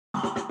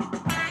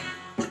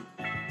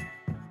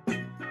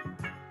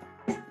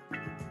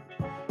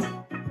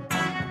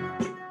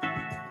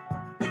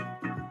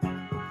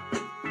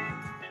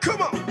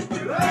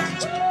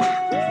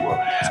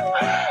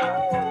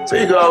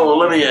you go. Well,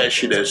 let me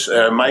ask you this.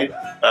 I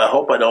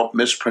hope I don't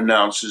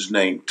mispronounce his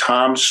name.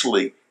 Tom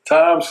Sleep.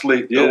 Tom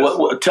Sleep, yes.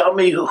 Tell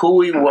me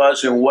who he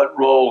was and what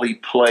role he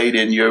played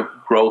in your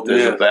growth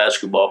as a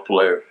basketball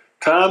player.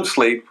 Tom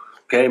Sleep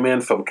came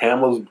in from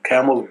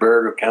Campbellsburg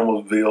or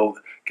Campbellsville,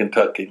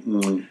 Kentucky.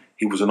 Mm.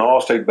 He was an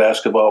all-state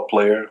basketball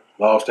player,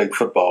 all-state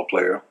football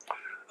player.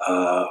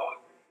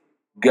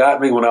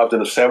 Got me when I was in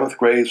the 7th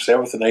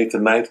and 8th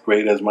and 9th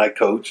grade as my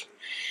coach,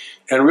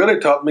 and really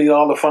taught me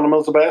all the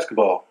fundamentals of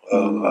basketball.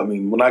 I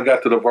mean, when I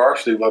got to the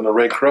varsity under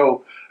Ray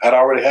Crow, I'd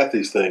already had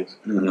these things.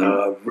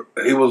 Mm-hmm.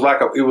 He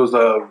was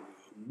a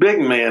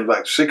big man,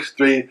 like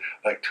 6'3",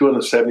 like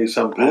 270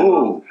 something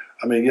pounds.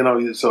 I mean,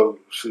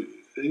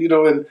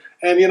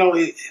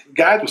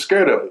 guys were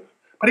scared of him.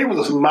 But he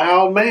was a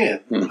mild man.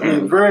 Mm-hmm. I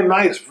mean, very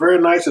nice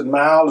and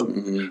mild,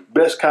 and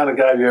best kind of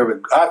guy you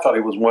ever. I thought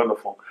he was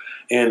wonderful.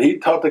 And he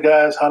taught the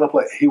guys how to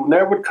play. He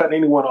never would cut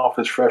anyone off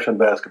his freshman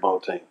basketball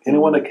team.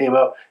 Anyone that came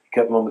out, he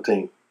kept them on the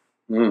team.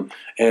 Mm.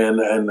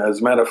 And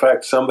as a matter of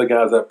fact, some of the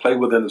guys I played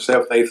with in the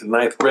 7th, 8th, and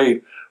 9th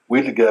grade,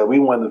 we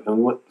won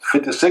the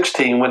 56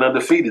 team, went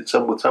undefeated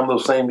with some of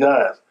those same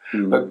guys.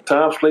 Mm. But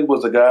Tom Sleep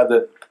was a guy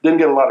that didn't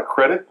get a lot of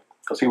credit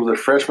because he was a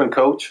freshman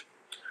coach.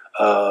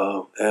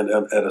 And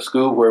at a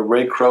school where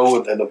Ray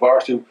Crow and the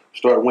varsity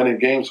started winning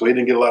games, so he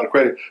didn't get a lot of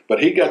credit.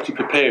 But he got you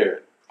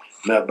prepared.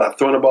 Now, by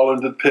throwing the ball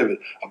into the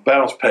pivot, a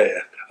bounce pass,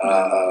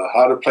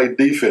 how to play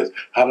defense,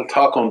 how to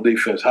talk on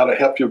defense, how to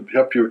help your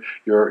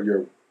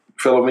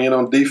fellow man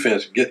on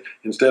defense get,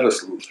 instead of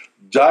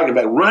jogging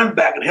back, run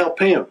back and help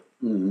him.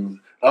 Mm-hmm.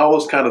 All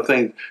those kind of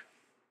things.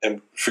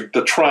 And for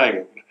the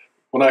triangle.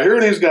 When I hear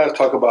these guys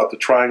talk about the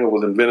triangle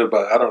was invented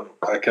by,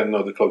 I can't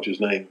know the coach's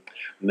name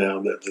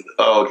now.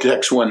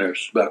 Tex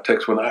Winters. About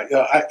Tex Winters.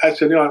 I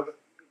said,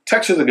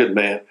 Tex is a good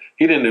man.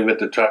 He didn't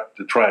invent the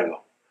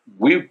triangle.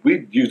 We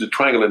used the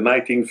triangle in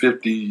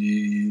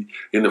 1950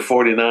 in the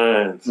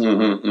 49s.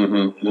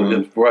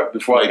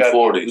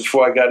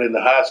 Before I got into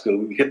high school,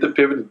 we hit the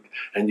pivot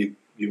and you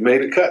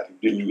made a cut.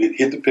 You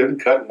hit the pivot,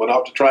 cut, went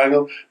off the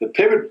triangle. The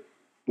pivot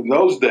in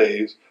those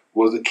days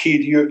was the key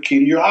to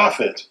your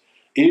offense.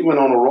 Even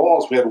on the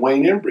Royals, we had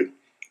Wayne Embry.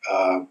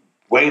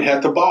 Wayne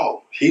had the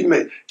ball. He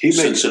made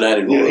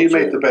Cincinnati Royals. Yeah, he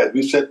made the pass.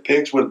 We set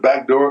picks, went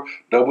backdoor,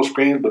 double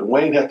screens, but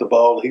Wayne had the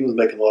ball. He was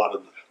making a lot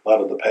of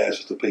the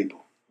passes to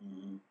people.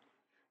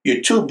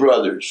 Your two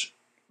brothers,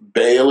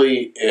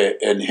 Bailey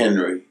and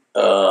Henry,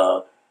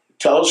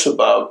 tell us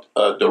about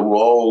the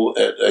role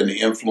and the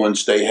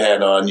influence they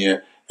had on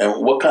you,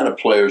 and what kind of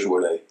players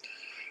were they?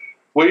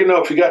 Well,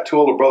 if you got two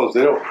older brothers,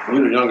 you're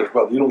the youngest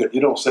brother. You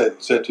don't say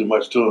too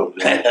much to them.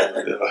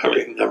 I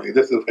mean,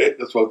 this is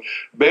what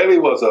Bailey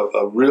was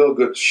a real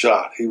good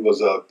shot. He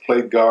was a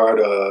play guard,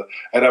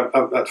 and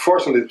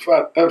unfortunately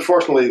for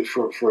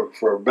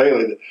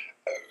Bailey,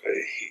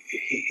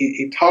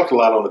 he talked a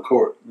lot on the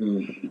court.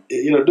 Mm-hmm.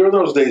 During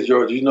those days,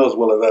 George, you know as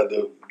well as I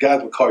do,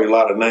 guys would call you a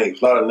lot of names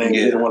you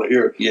didn't want to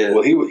hear. Yeah.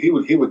 Well, he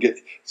would get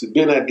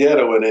being that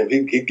ghetto, and then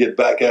he'd get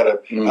back at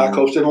it. Mm-hmm. Our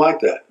coach didn't like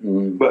that,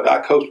 but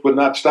our coach would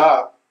not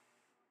stop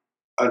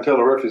until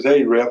the referee's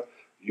age rep.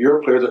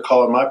 Your players are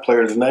calling my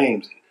players'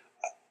 names.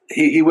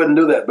 He wouldn't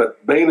do that,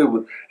 but Bailey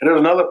would. And there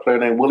was another player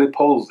named Willie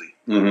Posey,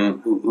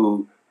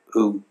 who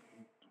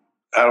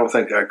I don't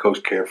think our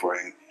coach cared for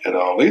him at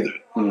all either,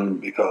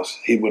 because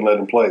he wouldn't let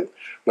him play.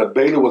 But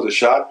Bailey was a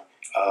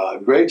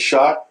great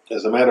shot.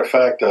 As a matter of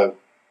fact,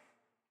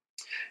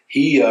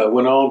 he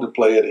went on to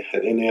play at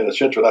Indiana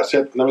Central.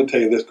 Let me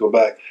tell you this, go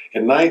back.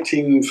 In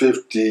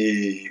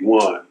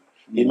 1951,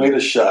 he made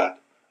a shot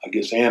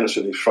against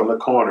Anderson. He's from the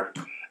corner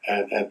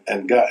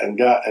and got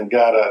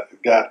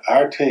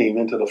our team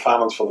into the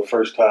finals for the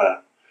first time.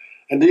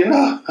 And do you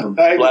know,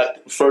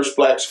 first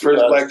black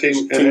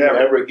team to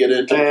ever get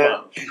into the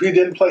finals. He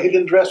didn't play. He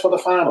didn't dress for the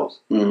finals,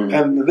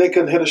 and they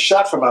couldn't hit a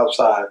shot from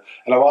outside.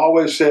 And I've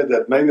always said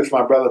that maybe if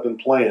my brother had been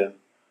playing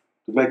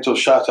to make those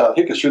shots out,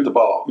 he could shoot the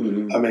ball.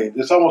 Mm-hmm. I mean,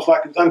 it's almost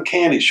like it's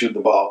uncanny shooting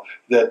the ball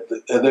that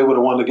they would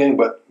have won the game.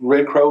 But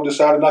Ray Crow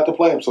decided not to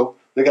play him, so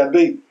they got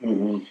beat.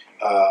 Mm-hmm.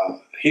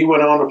 He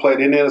went on to play at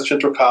Indiana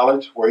Central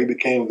College, where he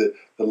became the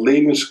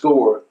leading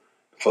scorer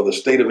for the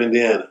state of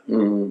Indiana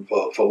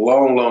for a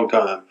long, long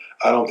time.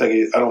 I don't think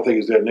he's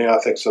there now. I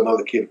think it's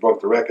another kid broke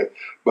the record.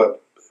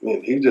 But I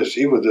mean, he was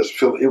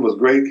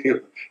great.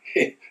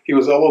 He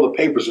was all over the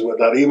papers and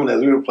whatnot, even as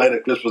we were playing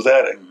at Christmas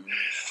Attic.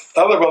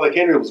 Other brother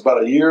Henry was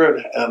about a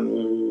year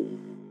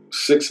and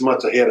 6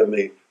 months ahead of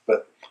me,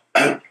 but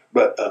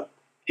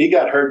he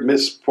got hurt and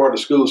missed part of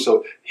school,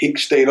 so he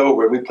stayed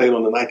over, and we played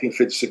on the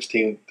 1956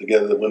 team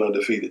together that went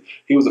undefeated.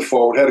 He was a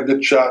forward, had a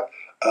good shot.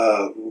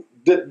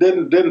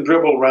 Didn't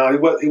dribble around. He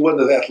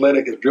wasn't as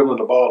athletic as dribbling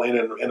the ball in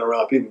and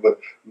around people, but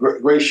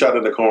great shot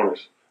in the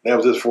corners. That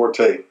was his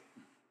forte.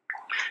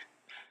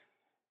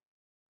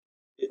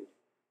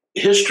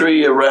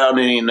 History around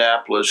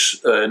Indianapolis,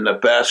 and the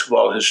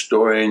basketball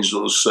historians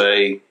will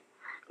say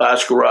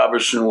Oscar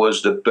Robertson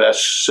was the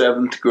best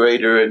seventh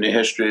grader in the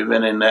history of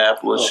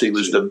Indianapolis. He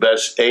was the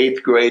best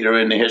eighth grader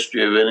in the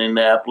history of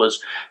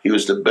Indianapolis. He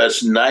was the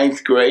best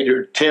ninth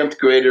grader, 10th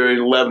grader, and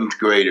 11th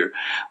grader.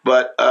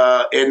 But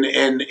in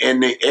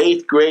the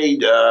eighth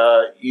grade,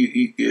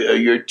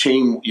 your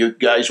team, you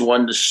guys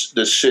won the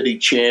city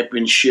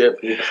championship.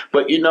 Yeah.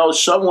 But,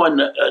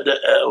 someone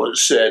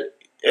said,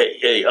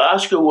 hey,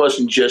 Oscar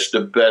wasn't just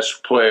the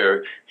best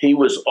player. He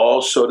was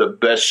also the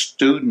best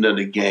student of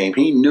the game.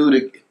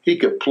 He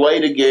could play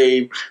the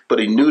game, but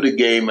he knew the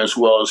game as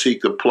well as he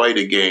could play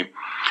the game.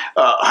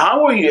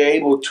 How were you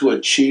able to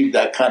achieve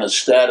that kind of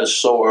status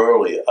so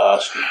early,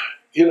 Oscar?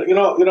 You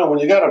know, when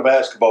you got a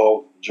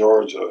basketball,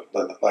 George,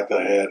 like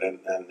I had, and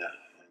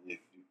you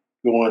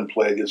go and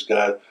play against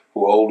guys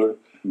who are older,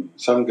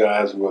 some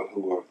guys who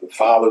are the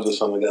fathers of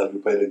some of the guys we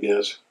played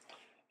against,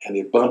 and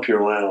they bump you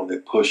around, they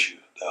push you,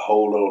 they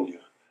hold on you,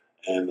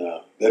 and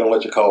they don't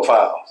let you call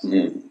fouls,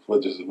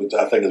 which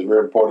I think is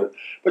very important.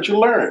 But you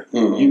learn,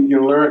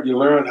 you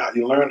learn how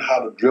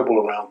to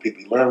dribble around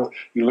people.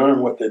 You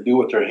learn what they do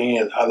with their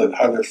hands, how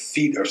their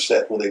feet are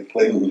set when they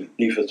play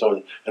defense on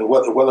you, and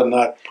whether or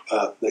not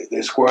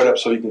they square it up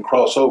so you can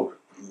cross over,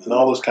 and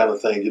all those kind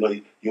of things.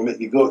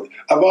 You go.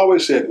 I've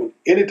always said,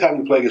 anytime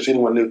you play against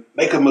anyone new,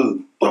 make a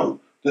move, boom,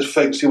 just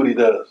fake, see what he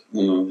does.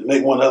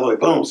 Make one other way,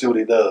 boom, see what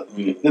he does.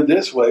 Then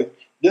this way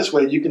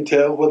you can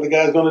tell what the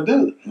guy's going to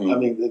do. I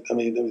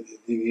mean,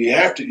 you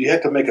have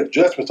to make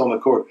adjustments on the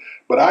court.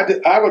 But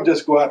I would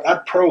just go out.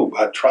 I'd probe.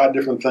 I'd try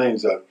different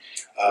things.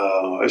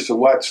 I used to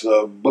watch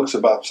books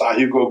about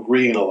Hugo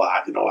Green a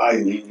lot.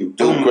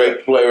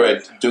 Great player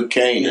at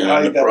Duquesne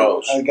and the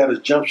pros. How he got his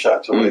jump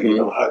shots away.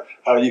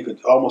 How you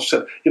could almost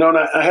set. And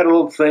I had a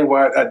little thing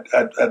where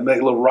I'd make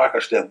a little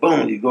rocker step.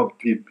 Boom! You go.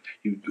 You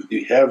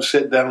have him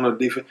sit down on the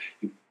defense.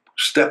 You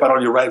step out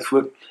on your right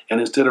foot,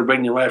 and instead of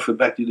bringing your right foot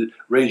back, you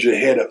raise your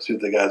head up, see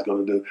what the guy's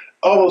going to do.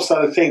 All those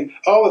kind of things,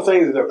 all the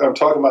things that I'm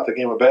talking about the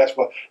game of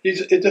basketball,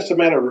 it's just a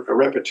matter of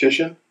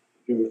repetition.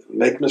 You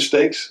make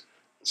mistakes.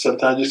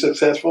 Sometimes you're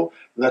successful,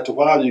 and after a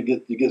while you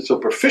get so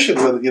proficient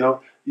with it.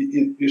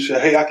 You say,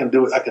 "Hey, I can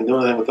do it. I can do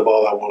anything with the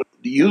ball I want."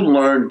 You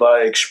learned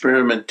by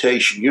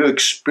experimentation. You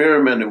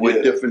experimented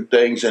with different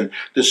things and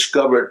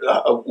discovered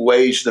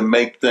ways to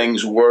make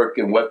things work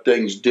and what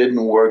things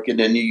didn't work, and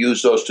then you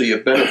use those to your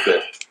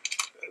benefit.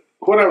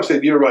 What I'm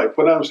saying, you're right.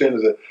 What I'm saying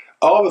is that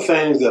all the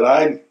things that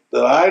I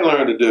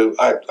learned to do,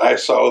 I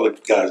saw other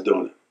guys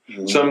doing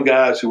it. Some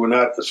guys who were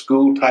not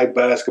school type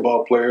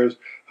basketball players,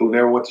 who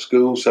never went to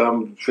school.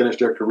 Some finished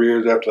their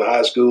careers after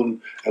high school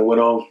and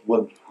went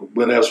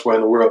elsewhere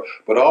in the world.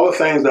 But all the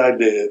things I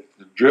did,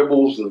 the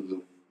dribbles,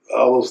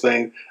 all those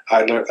things,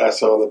 I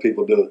saw other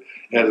people do it.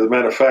 And as a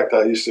matter of fact,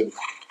 I've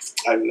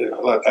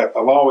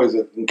always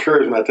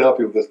encouraged when I tell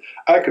people this.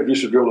 I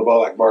used to dribble the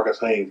ball like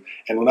Marcus Haynes.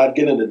 And when I'd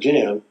get in the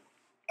gym,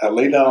 I'd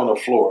lay down on the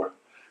floor,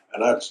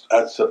 and I'd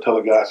tell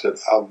a guy, I said,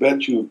 "I'll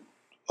bet you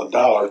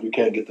 $1 you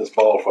can't get this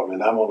ball from me,"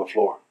 and I'm on the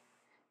floor.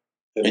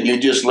 And you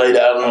just lay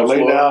down on the floor?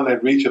 I'd lay down,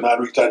 I'd reach,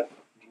 I'd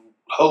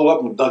hold up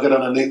and dunk it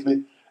underneath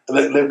me,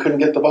 and they couldn't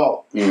get the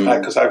ball.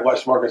 Because I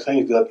watched Marcus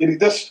Haynes do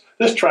that.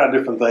 Just trying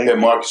different things. Yeah,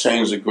 Marcus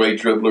Haynes is a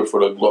great dribbler for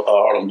the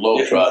Harlem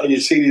Globetrotters. And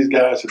you see these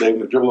guys today, when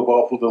they dribble the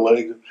ball through the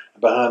legs and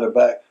behind the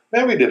back.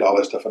 Man, we did all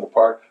that stuff in the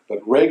park, but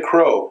Ray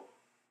Crow,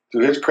 to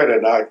his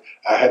credit, I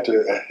had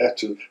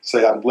to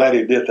say I'm glad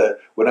he did that.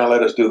 Would not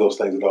let us do those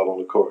things at all on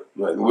the court.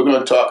 Right. We're going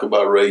to talk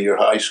about Ray, your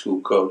high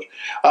school coach.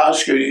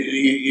 Oscar,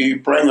 you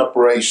bring up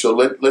Ray, so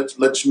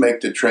let's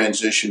make the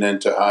transition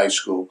into high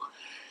school.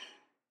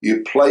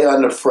 You play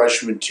on the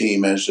freshman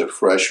team as a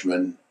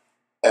freshman.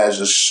 As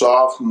a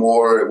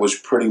sophomore, it was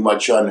pretty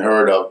much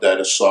unheard of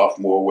that a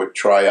sophomore would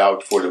try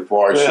out for the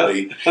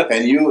varsity. Yeah.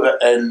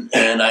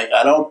 and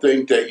I don't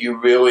think that you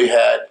really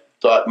had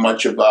thought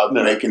much about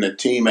making a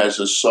team as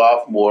a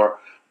sophomore,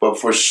 but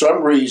for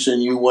some reason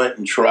you went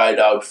and tried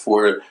out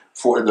for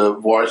the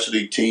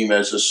varsity team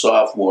as a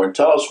sophomore. And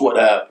tell us what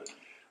happened.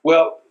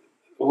 Well,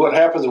 what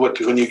happens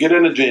when you get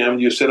in the gym,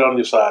 you sit on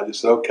your side. You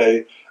say,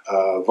 okay,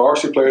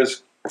 varsity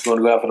players going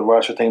to go out for the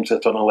varsity team,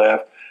 sits on the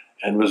left,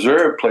 and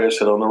reserve players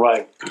sit on the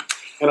right.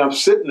 And I'm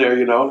sitting there,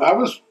 I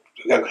was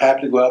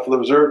happy to go out for the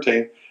reserve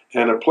team,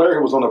 and a player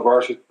who was on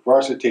the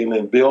varsity team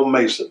named Bill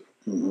Mason,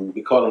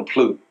 we called him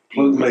Plute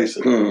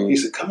Mason. He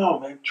said, "Come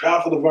on, man, try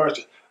out for the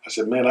varsity." I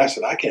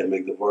said, I can't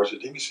make the varsity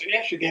team. He said,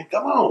 "Yes, you can.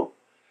 Come on."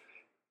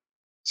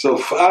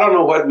 So I don't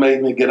know what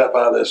made me get up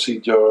out of that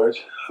seat,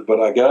 George, but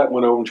I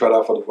went over and tried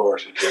out for the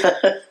varsity team.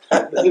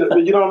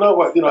 You don't know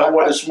what, Not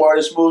one of the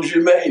smartest moves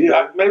you made.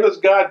 Yeah, maybe it's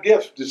God's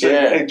gift to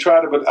say, hey, try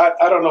it. But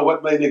I don't know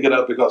what made me get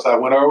up, because I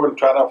went over and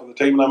tried out for the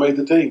team, and I made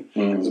the team.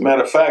 As a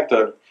matter of fact,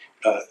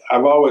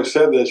 I've always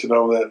said this,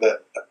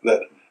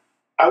 that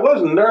I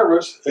wasn't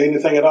nervous or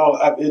anything at all.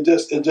 It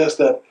just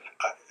that,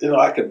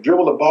 I could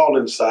dribble the ball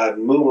inside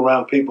and move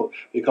around people,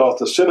 because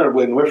the center,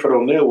 when Winfred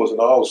O'Neal was an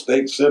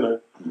all-state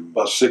center,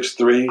 about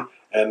 6'3",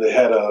 and they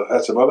had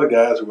some other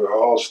guys who were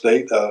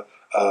all-state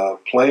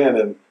playing,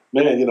 and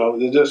man,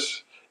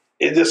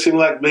 it just seemed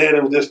like, man,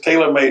 it was just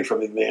tailor made for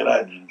me, man.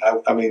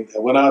 I mean, I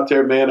went out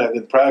there, man. I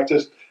did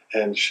practice,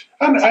 and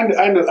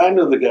I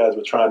knew the guys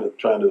were trying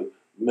to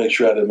make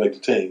sure I didn't make the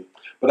team,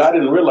 but I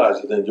didn't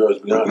realize it then, George.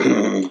 To be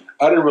honest,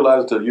 I didn't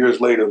realize until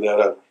years later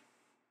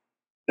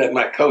that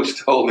my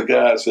coach told the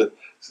guys to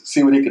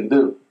see what he can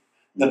do.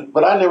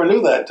 But I never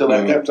knew that until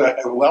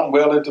I'm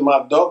well into my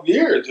adult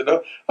years. You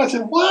know, I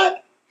said,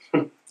 "What?"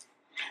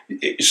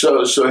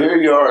 So here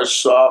you are, a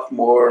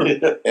sophomore,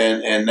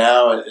 and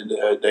now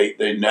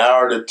they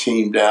narrow the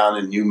team down,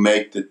 and you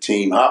make the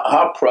team.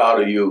 How proud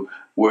are you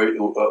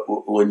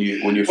when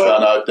you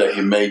found out that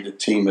you made the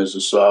team as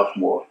a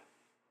sophomore?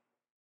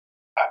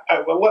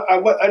 I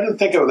didn't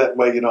think of it that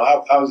way. You know,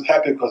 I was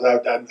happy because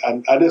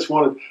I just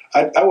wanted.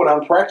 I went out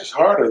and practiced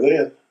harder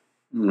then.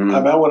 Mm-hmm. I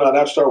mean, I went out and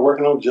I started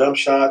working on jump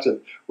shots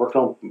and working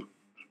on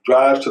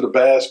drives to the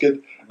basket.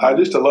 Mm-hmm. I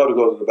used to love to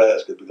go to the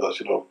basket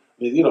because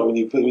when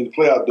you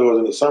play outdoors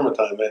in the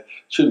summertime, man,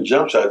 shooting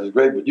jump shots is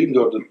great, but you can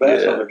go to the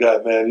basket on the guy,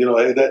 man. You know,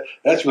 hey,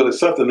 that's really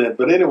something. Then,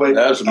 but anyway,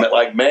 that was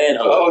like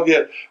manhood. Oh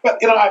yeah, but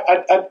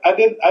I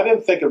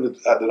didn't think of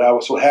it that I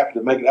was so happy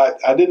to make it.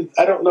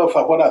 I don't know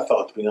what I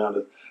thought, to be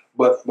honest,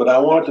 but I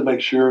wanted to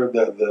make sure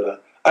that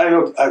I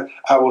didn't know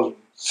I was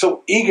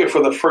so eager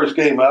for the first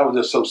game. I was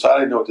just so excited. I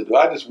didn't know what to do.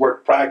 I just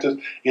worked practice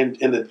in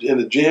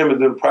the gym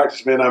and then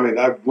practice, man. I mean,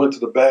 I went to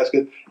the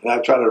basket and I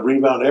tried to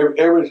rebound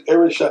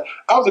every shot.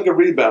 I was a good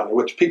rebounder,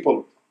 which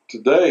people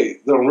today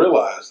don't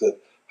realize that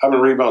how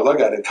many rebounds I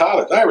got in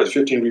college. I averaged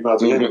 15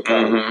 rebounds a game in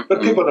college,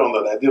 but people don't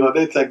know that. You know,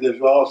 they think that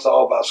it's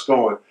all about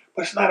scoring,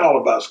 but it's not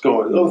all about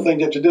scoring. There's other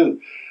things that you do.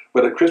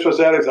 But at Crispus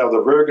Attucks, I was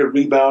a very good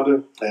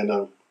rebounder,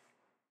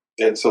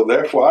 and so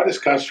therefore I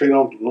just concentrated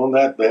on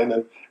that,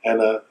 man,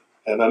 and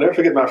I'll never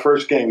forget my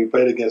first game. We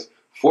played against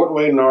Fort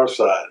Wayne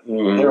Northside.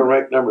 Mm-hmm. They were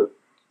ranked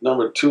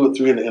number 2 or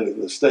 3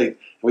 in the state, and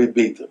we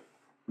beat them.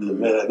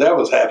 Mm-hmm. Man, that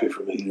was happy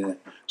for me. Yeah.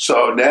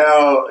 So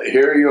now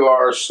here you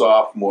are, a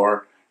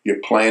sophomore. You're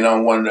playing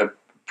on one of the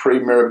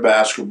premier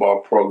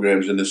basketball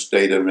programs in the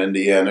state of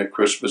Indiana,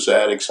 Crispus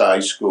Attucks High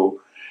School.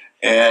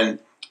 And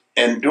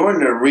doing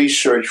the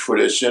research for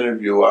this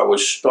interview, I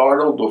was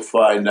startled to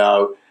find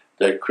out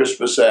that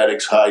Crispus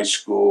Attucks High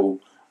School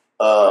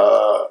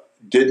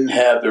didn't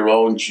have their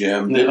own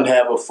gym, didn't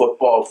have a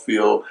football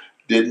field,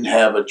 didn't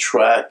have a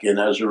track, and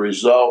as a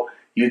result,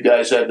 you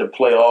guys had to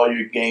play all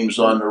your games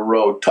on the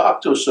road.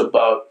 Talk to us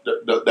about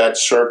that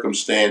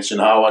circumstance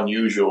and how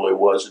unusual it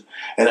was.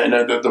 And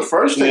the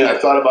first thing I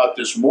thought about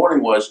this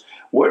morning was,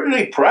 where did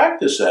they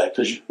practice at?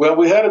 Well,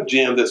 we had a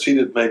gym that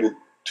seated maybe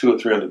 200 or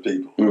 300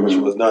 people, mm-hmm. which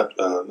was not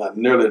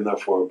nearly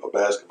enough for a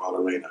basketball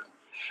arena.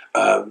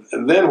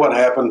 And then what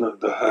happened,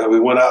 we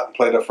went out and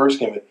played our first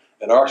game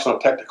at Arsenal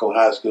Technical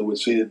High School,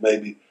 which seated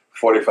maybe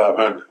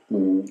 4,500.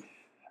 Mm-hmm.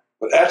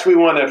 But after we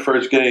won that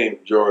first game,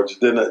 George,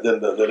 then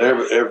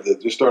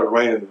it just started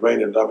raining. I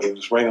mean, it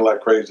was raining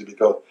like crazy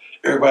because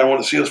everybody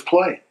wanted to see us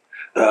play.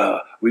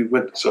 We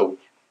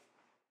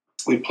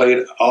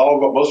played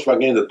most of our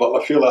games at Butler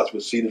Fieldhouse,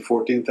 which seated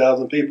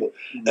 14,000 people.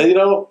 Mm-hmm.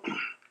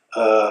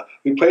 And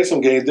we played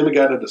some games. Then we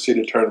got into the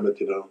city tournament.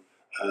 And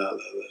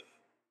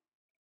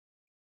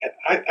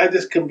I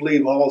just couldn't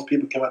believe all those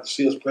people came out to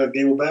see us play a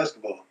game of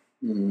basketball.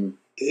 Mm-hmm.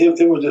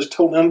 It was just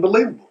totally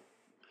unbelievable.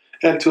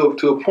 And to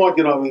a point,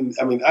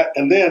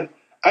 and then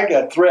I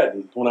got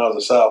threatened when I was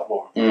a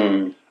sophomore.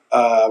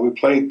 Mm-hmm. We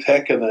played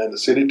Tech in the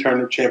city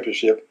tournament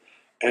championship,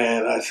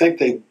 and I think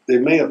they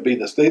may have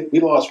beaten us. We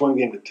lost one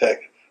game to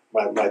Tech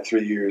my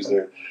 3 years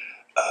there.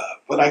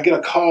 But I get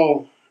a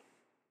call,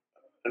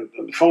 and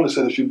the phone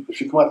said, if you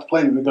come out to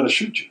play, we're going to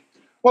shoot you.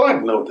 Well, I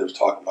didn't know what they was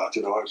talking about.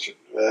 I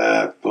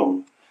said,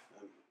 boom.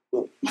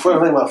 The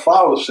funny thing, my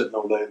father was sitting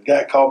over there. The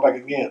guy called back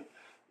again.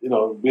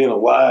 Being a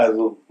wise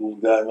little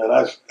guy, man,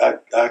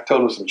 I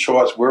told him some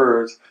choice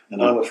words,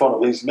 and on the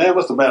phone, he said, "Man,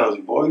 what's the matter with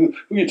you, boy? Who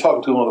you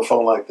talking to on the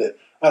phone like that?"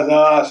 I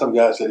said, some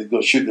guy said he's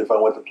going to shoot me if I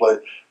went to play.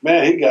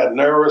 Man, he got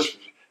nervous.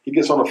 He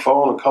gets on the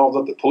phone and calls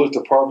up the police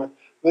department.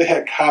 They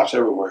had cops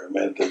everywhere,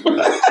 man.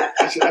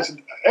 I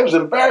said, it was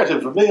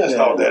embarrassing for me. I said,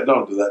 "Oh, Dad,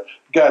 don't do that."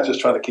 The guy's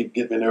just trying to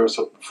get me nervous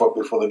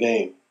before the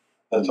game.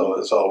 That's all.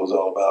 That's all it was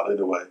all about,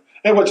 anyway.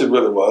 And which it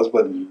really was,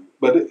 but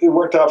it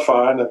worked out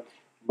fine.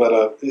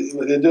 But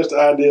it's just the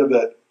idea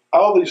that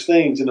all these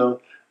things,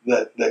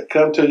 that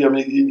come to you,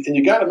 and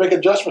you got to make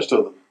adjustments to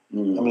them.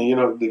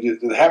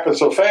 Mm-hmm. It happened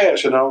so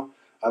fast,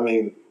 I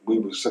mean, we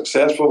were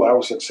successful. I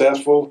was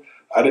successful.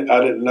 I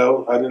didn't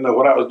know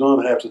what I was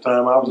doing half the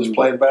time. I was just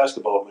playing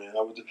basketball, man.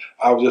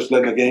 I was just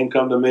letting the game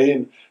come to me,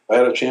 and if I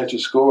had a chance to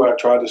score, I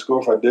tried to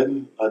score. If I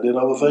didn't, I did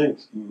other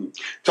things. Mm-hmm.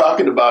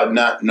 Talking about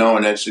not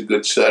knowing, that's a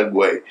good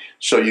segue.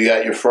 So you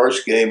got your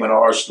first game at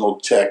Arsenal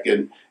Tech,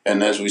 and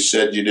as we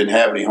said, you didn't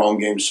have any home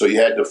games, so you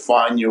had to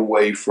find your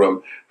way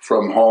from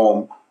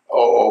home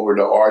over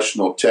to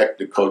Arsenal Tech.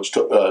 The Coach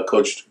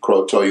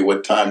Crow told you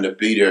what time to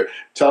be there.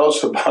 Tell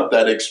us about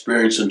that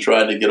experience and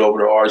trying to get over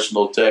to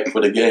Arsenal Tech for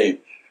the game.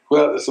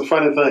 Well, it's a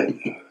funny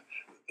thing.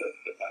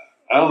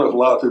 I don't know if a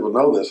lot of people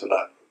know this or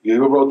not.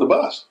 You rode the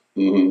bus.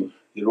 Mm-hmm.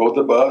 You rode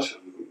the bus.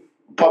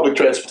 Public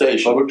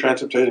transportation. Public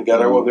transportation.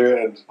 Got over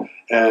there,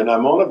 and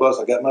I'm on the bus.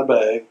 I got my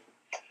bag,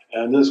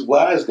 and this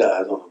wise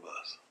guy's on the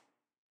bus,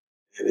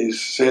 and he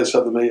said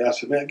something to me. I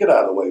said, "Man, get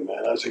out of the way,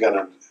 man." I said,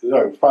 "I'm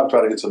probably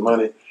trying to get some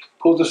money."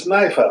 Pulls this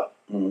knife out.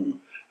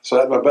 So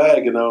I had my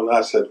bag, and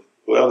I said,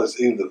 "Well, it's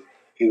either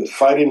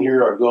fight in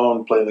here or go on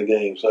and play the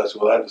game." So I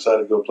said, "Well, I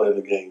decided to go play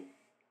the game."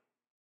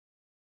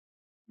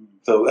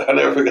 So I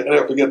never forget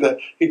that.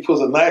 He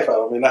pulls a knife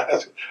out. I mean,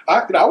 I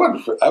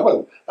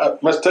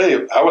must tell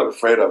you, I wasn't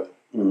afraid of it.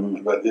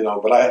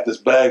 But I had this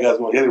bag. I was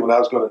going to hit him, and I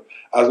was going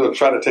to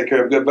try to take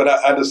care of it good. But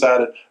I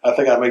decided, I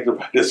think I make the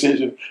right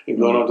decision in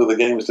going on to the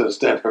game instead of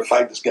standing there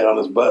fight this guy on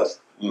his bus.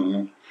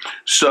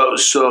 So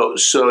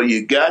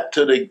you got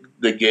to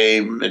the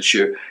game. It's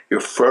your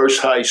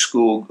first high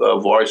school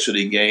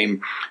varsity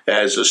game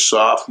as a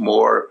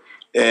sophomore,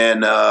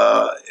 and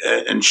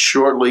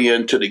shortly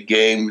into the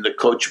game, the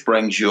coach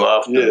brings you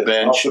off the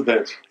bench,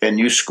 and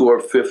you score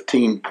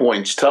 15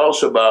 points. Tell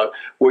us about.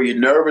 Were you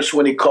nervous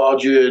when he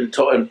called you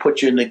and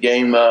put you in the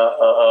game?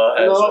 I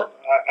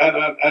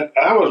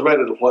was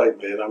ready to play,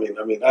 man.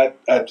 I mean, I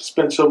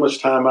spent so much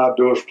time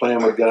outdoors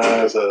playing with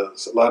guys. A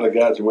lot of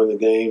guys who win the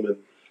game,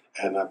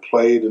 and I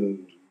played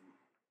and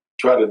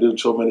tried to do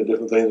so many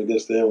different things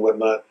against them and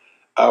whatnot.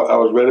 I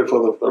was ready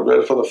for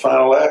the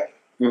final act.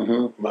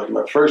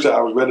 My first,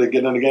 I was ready to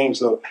get in the game.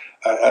 So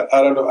I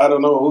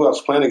don't know who I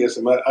was playing against.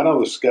 I know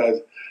this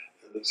guy,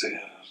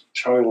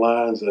 Charlie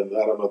Lyons, and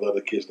I don't know the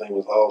other kid's name,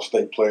 was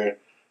all-state player,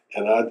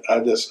 and I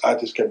just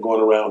kept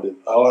going around him.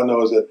 All I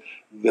know is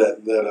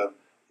that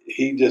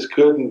he just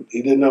couldn't.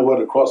 He didn't know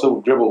what a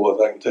crossover dribble was.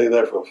 I can tell you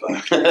that for a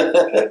fact.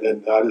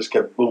 and I just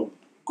kept going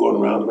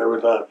around him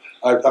every time.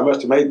 I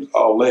must have made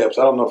all layups.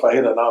 I don't know if I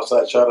hit an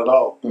outside shot at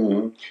all.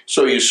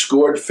 So you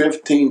scored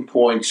 15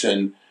 points,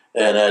 and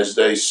as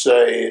they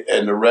say,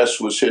 and the rest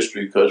was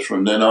history, because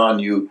from then on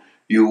you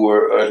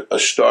were a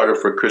starter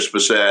for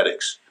Crispus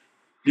Attucks.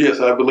 Yes,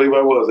 I believe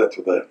I was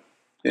after that.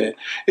 Yeah.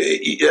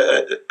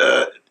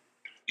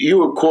 You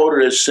were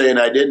quoted as saying,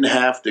 "I didn't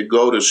have to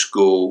go to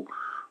school.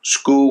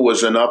 School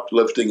was an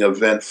uplifting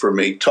event for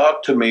me."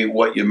 Talk to me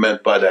what you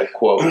meant by that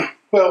quote.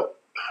 Well,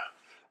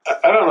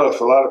 I don't know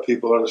if a lot of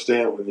people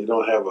understand when you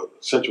don't have a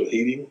central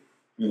heating.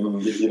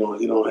 You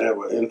don't have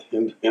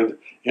an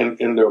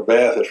indoor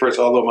bath at first.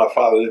 Although my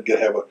father did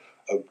have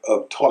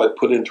a toilet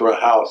put into our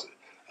house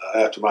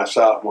after my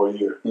sophomore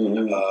year.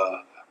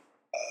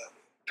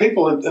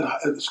 People at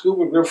the school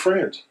were good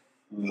friends.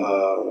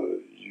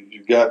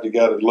 You got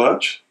a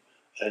lunch,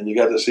 and you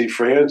got to see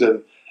friends,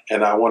 and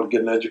I wanted to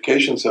get an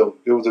education, so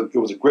it was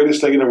the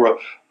greatest thing in the world.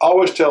 I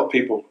always tell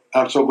people,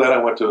 I'm so glad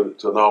I went to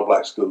an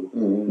all-black school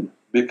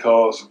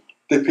because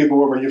the people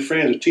were your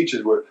friends, the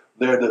teachers were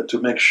there to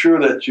make sure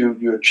that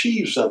you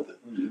achieve something.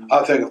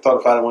 I thought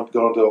if I went to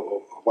go into a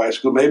white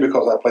school, maybe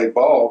because I played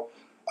ball,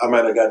 I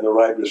might have gotten the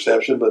right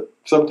reception, but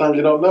sometimes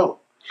you don't know.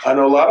 I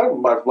know a lot of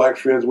my black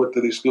friends went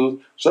to these schools.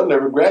 Some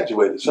never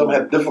graduated. Some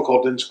had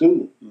difficulty in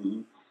school.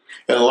 And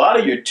a lot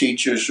of your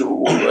teachers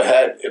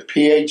had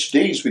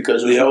PhDs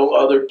because there's no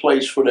other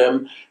place for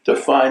them to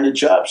find a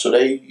job. So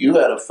you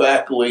had a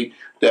faculty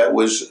that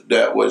was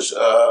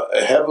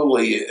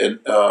heavily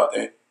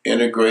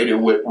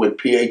integrated with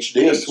PhDs.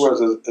 Yes,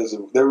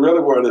 there really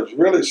were. There was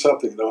really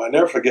something. I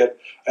never forget.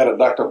 I had a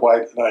Dr.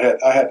 White, and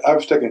I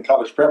was taking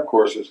college prep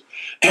courses.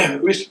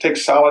 We used to take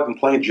solid and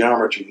plain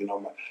geometry.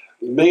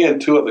 Me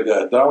and two other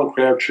guys, Donald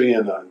Crabtree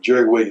and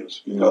Jerry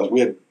Williams, because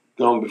we had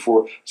gone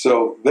before.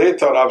 So they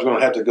thought I was going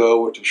to have to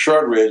go to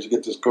Shortridge to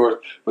get this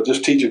course, but this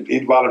teacher,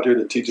 he volunteered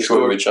to teach this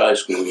Shortridge course High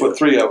School for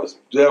 3 of us.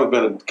 That would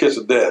have been a kiss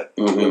of death.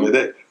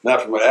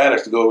 Not from my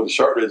Attucks to go over to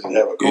Shortridge and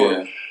have a course.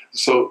 Yeah.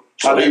 So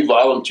he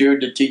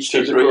volunteered to teach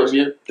the three of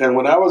you? And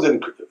when I was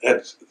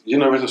at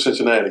University of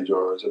Cincinnati,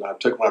 George, and I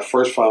took my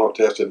first final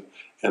test in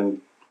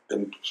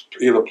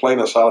either plain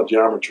or solid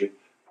geometry,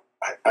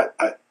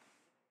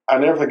 I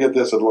never forget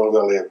this as long as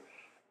I live.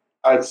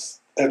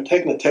 I've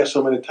taken the test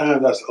so many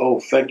times. I said, "Oh,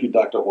 thank you,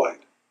 Dr.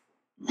 White,"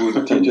 who was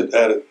a teacher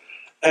at it.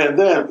 And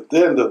then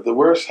the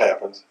worst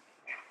happens.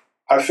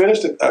 I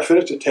finished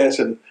the test,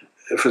 and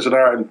it was an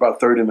hour and about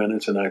 30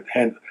 minutes, and I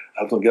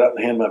was going to get out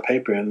and hand my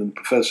paper in, and the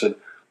professor said,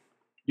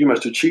 "You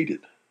must have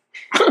cheated."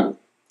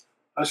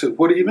 I said,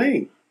 "What do you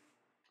mean?"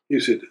 He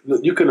said,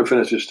 "You couldn't have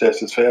finished this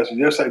test as fast."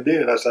 "Yes, I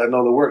did." I said, "I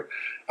know the work."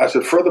 I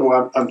said,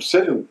 "Furthermore, I'm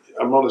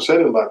only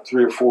sitting about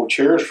 3 or 4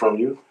 chairs from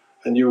you,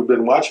 and you've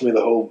been watching me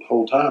the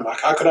whole time.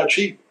 How could I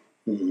cheat?"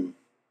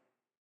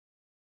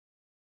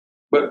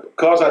 But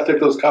because I took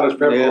those college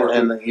prep courses,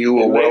 and you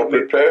were well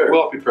prepared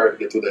to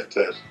get through that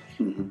test.